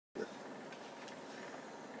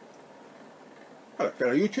Hello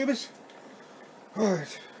fellow YouTubers.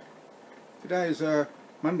 Right. Today is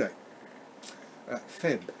Monday,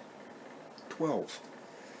 Feb 12,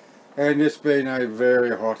 and it's been a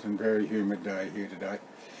very hot and very humid day here today.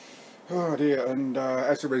 Oh dear, and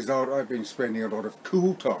as a result I've been spending a lot of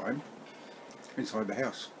cool time inside the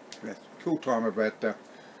house. That's cool time about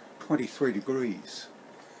 23 degrees,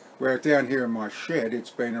 where down here in my shed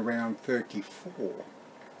it's been around 34.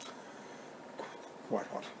 Quite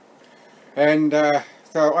hot. And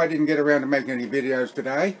so I didn't get around to making any videos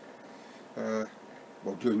today,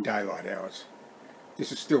 well, during daylight hours.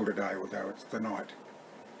 This is still today, although it's the night.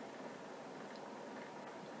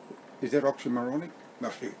 Is that oxymoronic? No,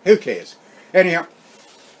 who cares? Anyhow,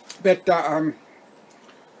 but I'm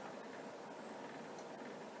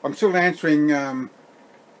still answering or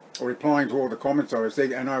replying to all the comments I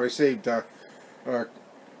received, and I received something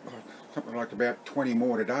like about 20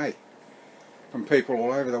 more today from people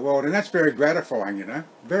all over the world, and that's very gratifying, you know,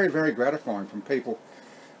 very, very gratifying from people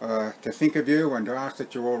to think of you and to ask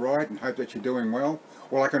that you're all right and hope that you're doing well.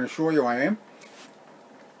 Well, I can assure you I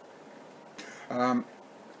am.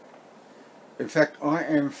 In fact, I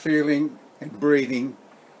am feeling and breathing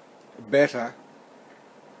better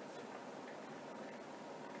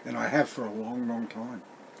than I have for a long, long time.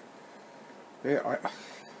 Yeah,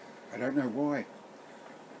 I don't know why.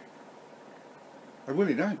 I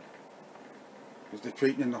really don't. Is the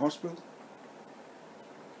treatment in the hospital?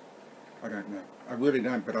 I don't know. I really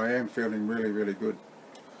don't, but I am feeling really, really good.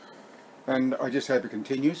 And I just hope it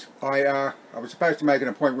continues. I was supposed to make an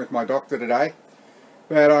appointment with my doctor today,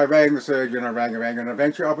 but I rang the surgeon, I rang, and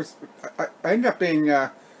eventually I ended up being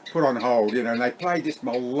put on hold, you know, and they played this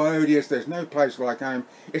melodious, there's no place like home.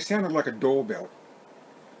 It sounded like a doorbell.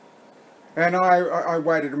 And I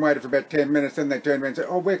waited and waited for about 10 minutes, then they turned around and said,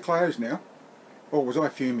 oh, we're closed now. Or was I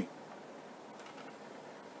fuming?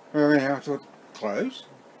 Well, anyhow, I thought, close?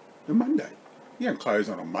 On Monday. You don't close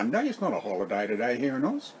on a Monday. It's not a holiday today here in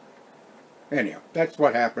Oz. Anyhow, that's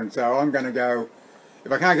what happened. So I'm going to go,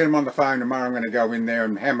 if I can't get him on the phone tomorrow, I'm going to go in there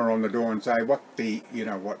and hammer on the door and say, you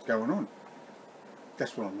know, what's going on?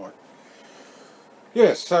 That's what I'm like.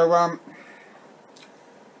 Yes, so,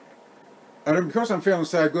 and because I'm feeling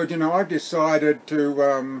so good, you know, I've decided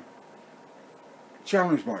to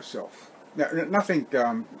challenge myself. Now,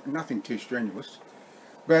 nothing too strenuous.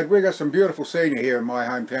 But we've got some beautiful scenery here in my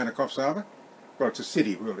hometown of Coffs Harbour. Well, it's a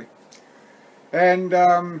city, really. And,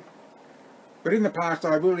 but in the past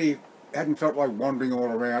I really hadn't felt like wandering all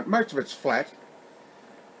around. Most of it's flat,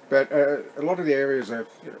 but a lot of the areas are,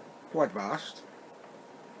 you know, quite vast.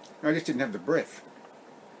 I just didn't have the breath.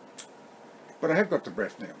 But I have got the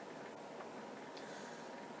breath now.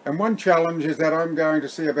 And one challenge is that I'm going to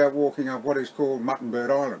see about walking up what is called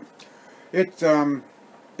Muttonbird Island.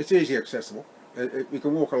 It's easy accessible. You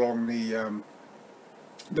can walk along the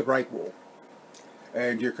breakwall,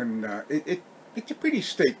 and you can. It's a pretty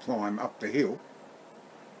steep climb up the hill,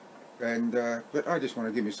 and but I just want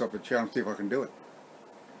to give myself a chance, see if I can do it.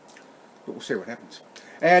 But we'll see what happens.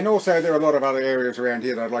 And also, there are a lot of other areas around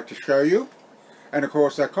here that I'd like to show you. And of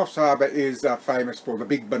course, Coffs Harbour is famous for the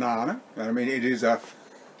big banana. I mean, it is the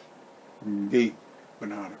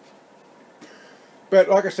banana. But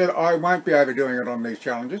like I said, I won't be overdoing it on these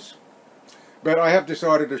challenges. But I have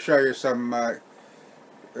decided to show you some of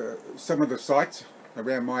the sights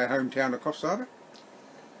around my hometown of Coffs Harbour.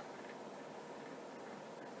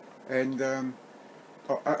 And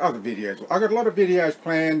other videos. I've got a lot of videos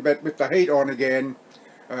planned, but with the heat on again,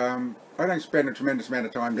 I don't spend a tremendous amount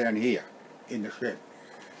of time down here in the shed.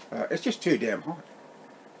 It's just too damn hot.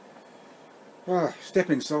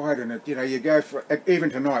 Step inside and it, you know, you go for,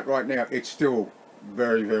 even tonight, right now, it's still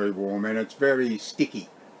very, very warm and it's very sticky.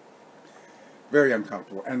 Very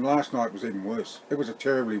uncomfortable, and last night was even worse. It was a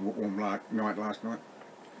terribly warm night last night.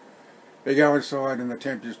 You go inside and the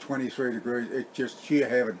temperature's 23 degrees, it's just sheer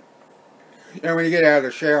heaven. You know, when you get out of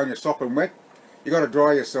the shower and you're sopping wet, you got to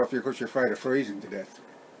dry yourself because you're afraid of freezing to death.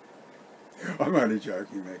 I'm only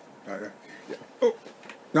joking, mate. Yeah. Oh,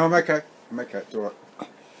 no, I'm okay. I'm okay, it's alright.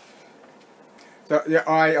 So, yeah,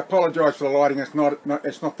 I apologise for the lighting, it's not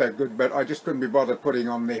that good, but I just couldn't be bothered putting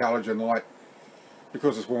on the halogen light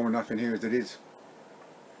because it's warm enough in here as it is.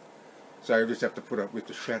 So you just have to put up with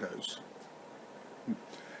the shadows.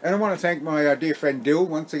 And I want to thank my dear friend Dill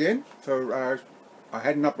once again for, I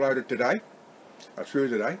hadn't uploaded today, through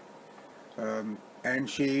today, and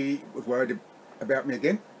she was worried about me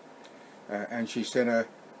again, and she sent a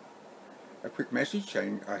quick message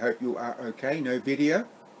saying, I hope you are okay, no video.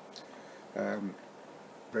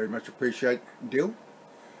 Very much appreciate Dill.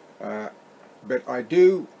 But I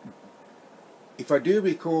do, if I do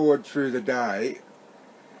record through the day,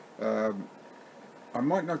 I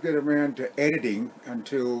might not get around to editing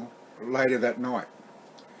until later that night,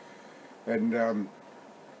 and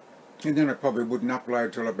then I probably wouldn't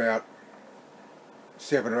upload till about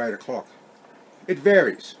 7 or 8 o'clock. It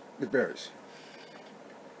varies. It varies.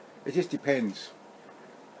 It just depends,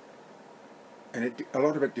 and a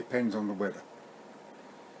lot of it depends on the weather.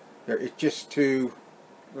 It's just too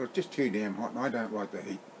damn hot, and I don't like the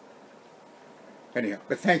heat. Anyhow,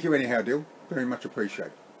 but thank you anyhow, Dill. Very much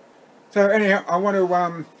appreciated. So anyhow, I want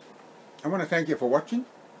to thank you for watching.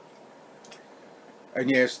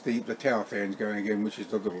 And yes, the tower fan's going again, which is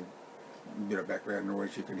the little bit of background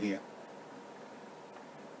noise you can hear.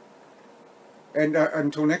 And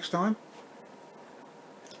until next time,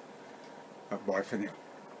 bye for now.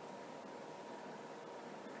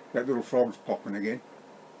 That little frog's popping again.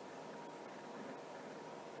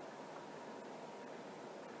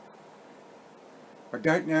 I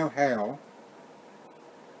don't know how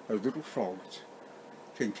those little frogs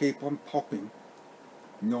can keep on popping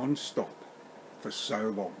non-stop for so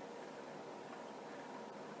long.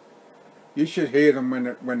 You should hear them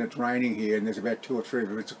when it's raining here and there's about 2 or 3 of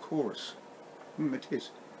them. It's a chorus. It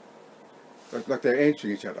is. Like they're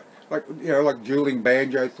answering each other. Like, you know, like dueling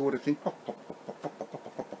banjo sort of thing. Pop, pop, pop, pop, pop, pop,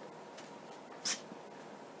 pop, pop, pop.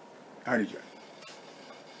 Only joke.